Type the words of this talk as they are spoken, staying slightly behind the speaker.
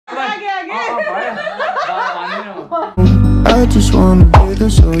I just wanna be there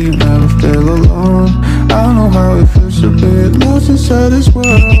so you never feel alone. I know how it feels to be lost inside this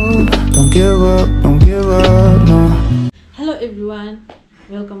world. Don't give up, no. Hello everyone,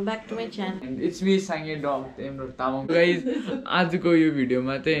 welcome back to my channel. It's me Sangay.M.Tamang. Guys, आजको यो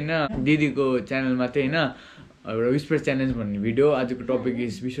भिडियोमा चाहिँ हैन दिदीको च्यानलमा चाहिँ हैन एउटा whisper challenge भन्ने भिडियो. आजको topic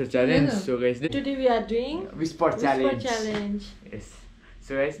is whisper challenge. So guys, today we are doing whisper challenge. Yes.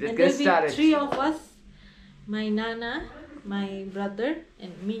 So guys, let's get started. Three of us, my nana, my brother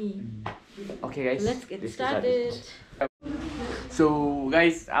and me. Okay guys, let's get started. So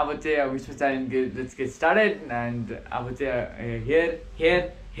guys, अब चाहिँ whisper challenge, let's get started. And अब चाहिँ here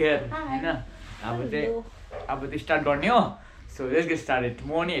हैन अब चाहिँ start गर्ने हो. So let's get started.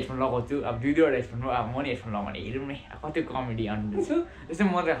 म नि हेडफोन लगाउँछु. अब दुई दुईवटा हेडफोन अब म नि हेडफोन लगाउने हेरौँ नि कति कमेडी आउँदैछ. जस्तै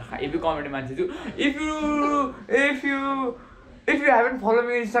म त हेभी कमेडी मान्छे छु. If you haven't followed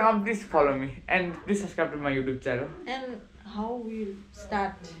me on Instagram, please follow me and please subscribe to my YouTube channel. And how we'll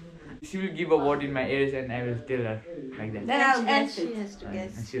start? She will give a word in my ears and I will tell her like that. Then I'll guess she has to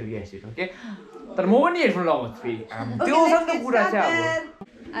guess. And she'll guess it, okay? तर म पनि headphone लगाउँछु फेरि. त्यो सब त कुरा चाहिँ अब.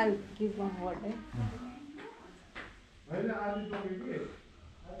 I'll give one word.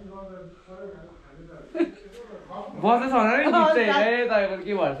 बस्नु छ नि गीत चाहिँ ए तपाईको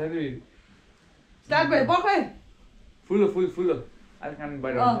के भन्छ नि स्टार्ट भयो बखै फुल आज काम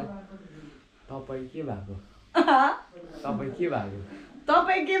बाहिर हुन्छ तपाईँ के भएको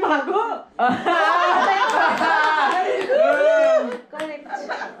Correct.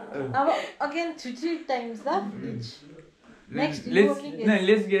 Now again three times the each. Next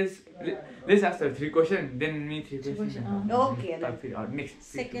let's guess. Let's ask her 3 questions, then me 3 questions. Okay. Next.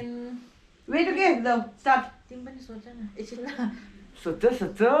 Second. Wait, okay, no, start. Tim पनि सोच न एकछिन न. सोच.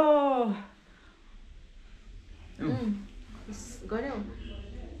 गर्यो.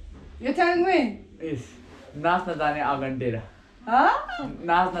 You're telling me? Yes. नाच्न जाने आगन्टेरा. Huh?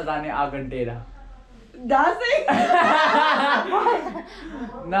 नाच्न जाने आगन्टेरा. Dancing?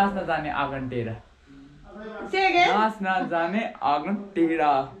 नाच्न जाने आगन्टेरा. Say again. नाच्न जाने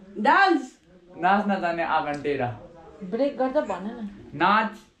आगन्टेरा. Dance. नाच्न जाने आगन्टेरा. ब्रेक गर्दा भन न.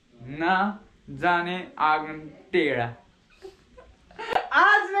 नाच्न जाने आगन्टेरा.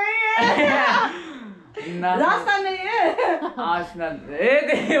 आज नहीं है. रास्ता नहीं है. आज न ए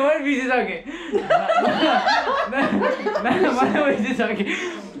दे वो बिजी सके. मैं बिजी सके.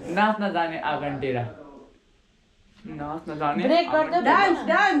 नाच्न जाने आगन्टेरा. नाच्न जाने. ब्रेक गर्दा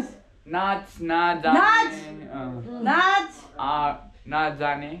Dance. नाच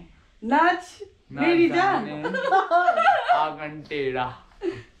जाने मेरी जान आगन्टेरा.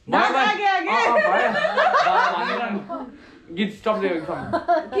 गीत स्टप दिएको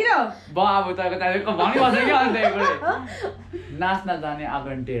किन बा अब तपाईको तारिकको भनिबस्छ के अन्त एकले नाच्न जाने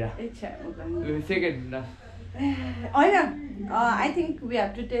आगन्टेरा. सेकेन्ड होइन I think we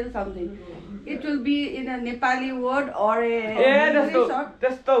have to tell something. It will be in a Nepali word or a English or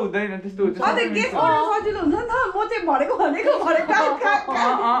त्यस्तो हुँदैन त्यस्तो हुन्छ. अझै गेस गर्न सजिलो हुन्छ नि त. म चाहिँ भनेको त्यो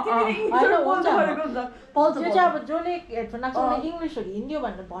चाहिँ अब जसले हेडफोन राख्छ उनीले इङ्ग्लिस हो कि हिन्दी हो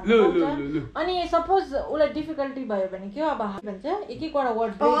भनेर भन्नु पाउँछ. अनि सपोज उसलाई डिफिकल्टी भयो भने के अब भन्छ एक एकवटा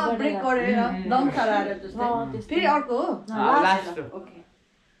वर्ड ब्रेक गरेर दम खराएर जस्तै. फेरि अर्को हो लास्ट. ओके.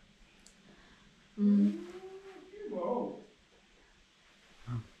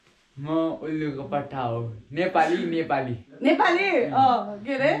 म उल्लुको पट्टा हो. नेपाली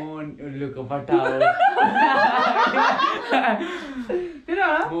के रे म उल्लुको पट्टा हो.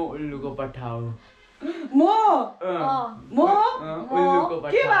 म उल्लुको पट्टा हो. म उल्लुको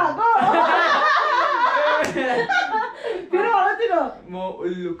के पट्टा हो. म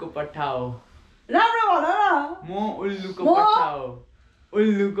उल्लुको पट्टा हो. राम्रो भन न. म उल्लुको पट्टा हो.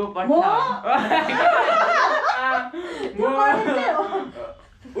 उल्लुको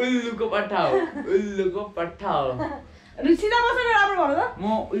पट्टा उल्लुको पट्टा हो. सिधा बसेर राम्रो भन त. म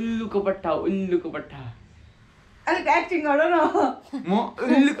उल्लुको पट्टा. अलिक एक्टिङ गर न. म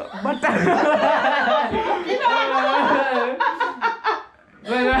उल्लुको पट्टा.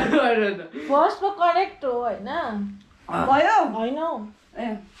 फर्स्टमा करेक्ट हो हैन. भयो हैन. ए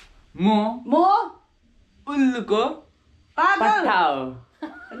म उल्लुको पट्टा हो.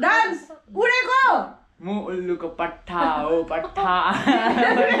 डान्स उडेको. म उल्लुको पट्टा हो.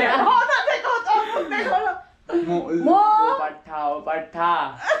 म उल्लुको पट्टा.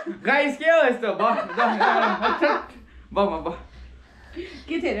 गाइस के हो यस्तो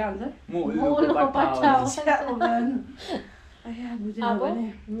के थियो रे आन्सर? म उल्लुको पट्टा हो. अब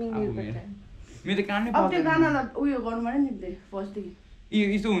मिङ्गिर पट्टा. मेरो त कान नै अब त्यो गानालाई उयो गर्नु पर्यो नि त फर्स्टदेखि.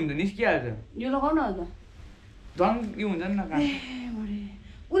 यसो हुन्छ निस्किहाल्छ. यो लगाउन अन्त झन् के हुन्छ नि न कान.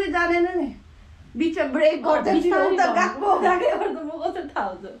 उनी जानेन नि बिचमा ब्रेक गर्छ नि त गएको गर्दा म कसरी थाहा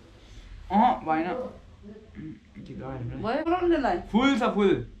हुन्छ भएन भयो बनाउनुलाई फुल छ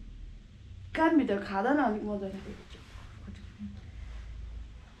फुल कानभित्र खाँदा न अलिक मजाले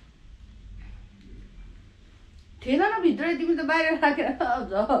थिएन न भित्रै तिमी त बाहिर राखेर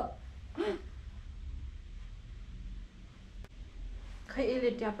आउँछ खै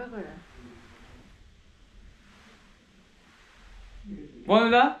यसले ट्यापै गरेर बोल्नु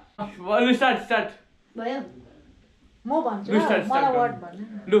त लु स्टार्ट भयो म भन्छु लु, start, मलाई start वर्ड भन्नु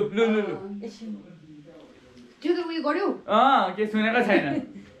लु लु लु लु एकछिन त्यो त उयो गर्यो के सुनेको छैन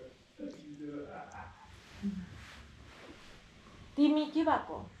तिमी के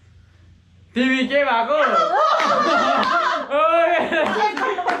भएको तिमी के भएको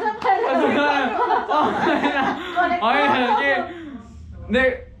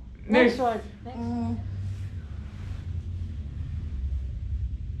नेक्स्ट वर्ड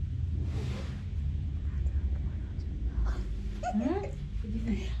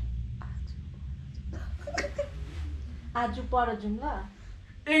आज पर जाउँ ल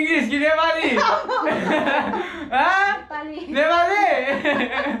इंग्लिश कि नेपाली नेपाली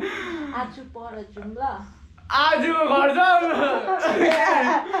आज पर जाउँ ल आज घर जाऊ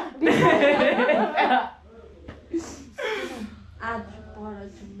आज पर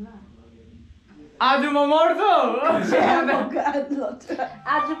जाउँ ल आज म मर्छु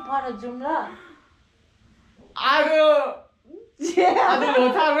आज पर जाउँ ल आज आज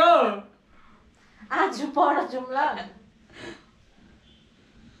लोथार हो आज पर जाउँ ल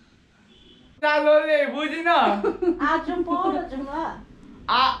चालोले बुझिन आज पर जाउँ ल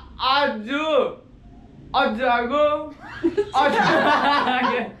आज अजागो आज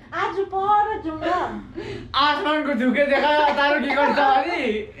पर जाउँ ल आसमानको झुके देखा तारो के गर्छ अनि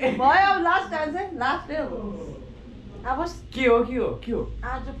भयो अब लास्ट आन्सर लास्ट हो अब के हो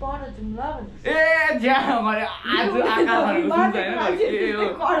आज पर जाउँ ल ए ज्यान गरे आज आकाशहरुको सुन्छ हैन के हो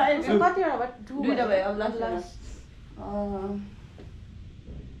कतिवटा भयो दुईटा भयो अब लास्ट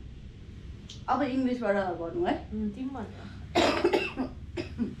अब इङ्ग्लिसबाट भन्नु है तिमी भन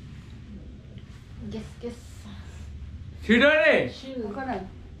गेस छिटो रे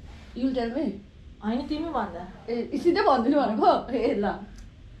यु टेल मी होइन तिमी भन्दा ए सिधै भन्दिनु भनेको ए ल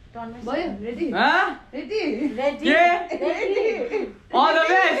टर्न भयो रेडी ह रेडी रेडी के ऑल द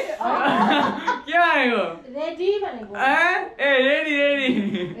बेस्ट के भनेको रेडी भनेको ए रेडी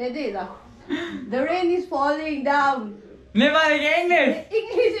रेडी ल the rain is falling down Nepali के इंग्लिश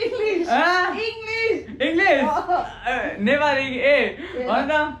इंग्लिश इंग्लिश नेपाली ए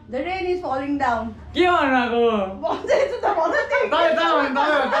भन the rain is falling down के भनेको भन्दैछु त भन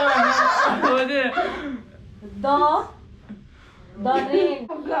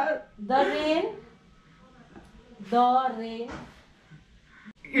the rain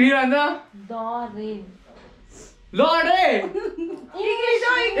Lord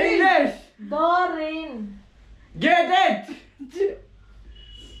English the rain get it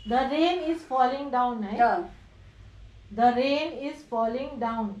the rain is falling down right yeah the rain is falling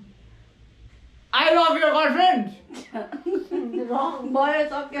down I love your girlfriend wrong भयो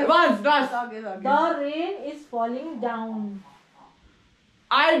सक्यो once the rain is falling down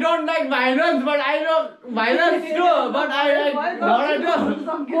I don't like violence but I know violence too but I like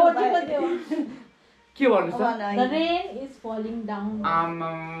के भन्नु छ the rain is falling down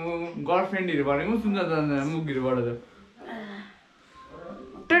गर्लफ्रेन्डहरु भनेको सुन्छ त मुखहरुबाट त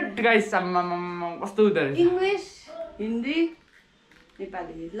टेट गाइस कस्तो हुँदो रहेछ इंग्लिश हिन्दी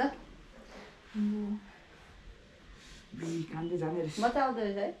नेपाली ल कान्दै जाने रहेछ मजा आउँदो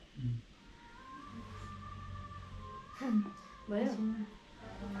रहेछ है भयो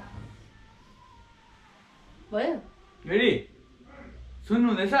भयो रेडी सुन्नु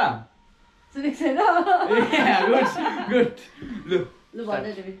हुँदैछ सुनेको छैन गुड लु ल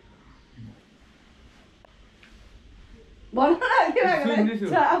भन्दै देवी भन न के सुन्दैछु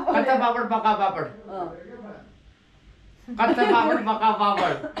कच्चा पापड पक्का पापड कच्चा पापड पक्का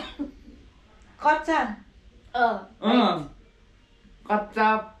पापड कच्चा कच्चा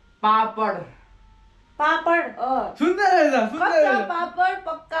पापड पापड सुन्दै रहेछ कच्चा पापड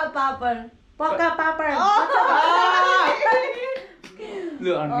पक्का पापड पक्का पापड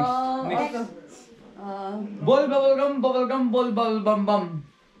लु नेक्स्ट बोल बबल गम बोल बबल बम बम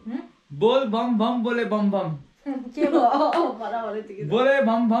बोल बम बम बोले बम बम के भयो बोले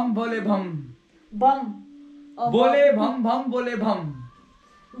भम भम बोले भम बम बोले भम भम बोले भम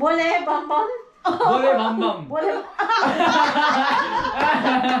बोले बम बम बोले भम भम बोले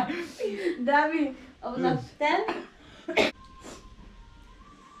दामी अब लास्ट 10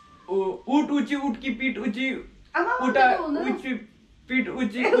 उठ ऊंची उठ की पीठ ऊंची आमा उठा ऊंची पिट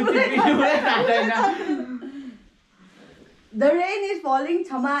उची पिट थाहा The rain is falling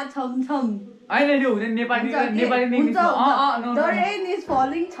chama cham cham. छैन यो हुने नेपाली हुन्छ The rain is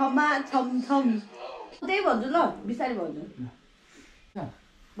falling chama cham cham. त्यही भन्छु ल बिस्तारै भन्छु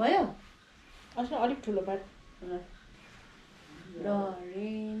भयो अस्ति अलिक ठुलो part The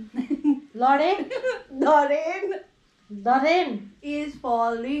rain The rain is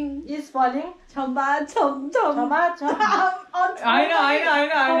falling chama cham cham. chama cham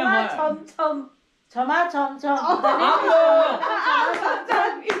हैन chama cham cham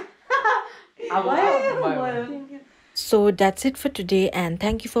So that's it for today, and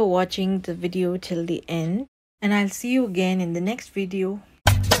thank you for watching the video till the end, and I'll see you again in the next video.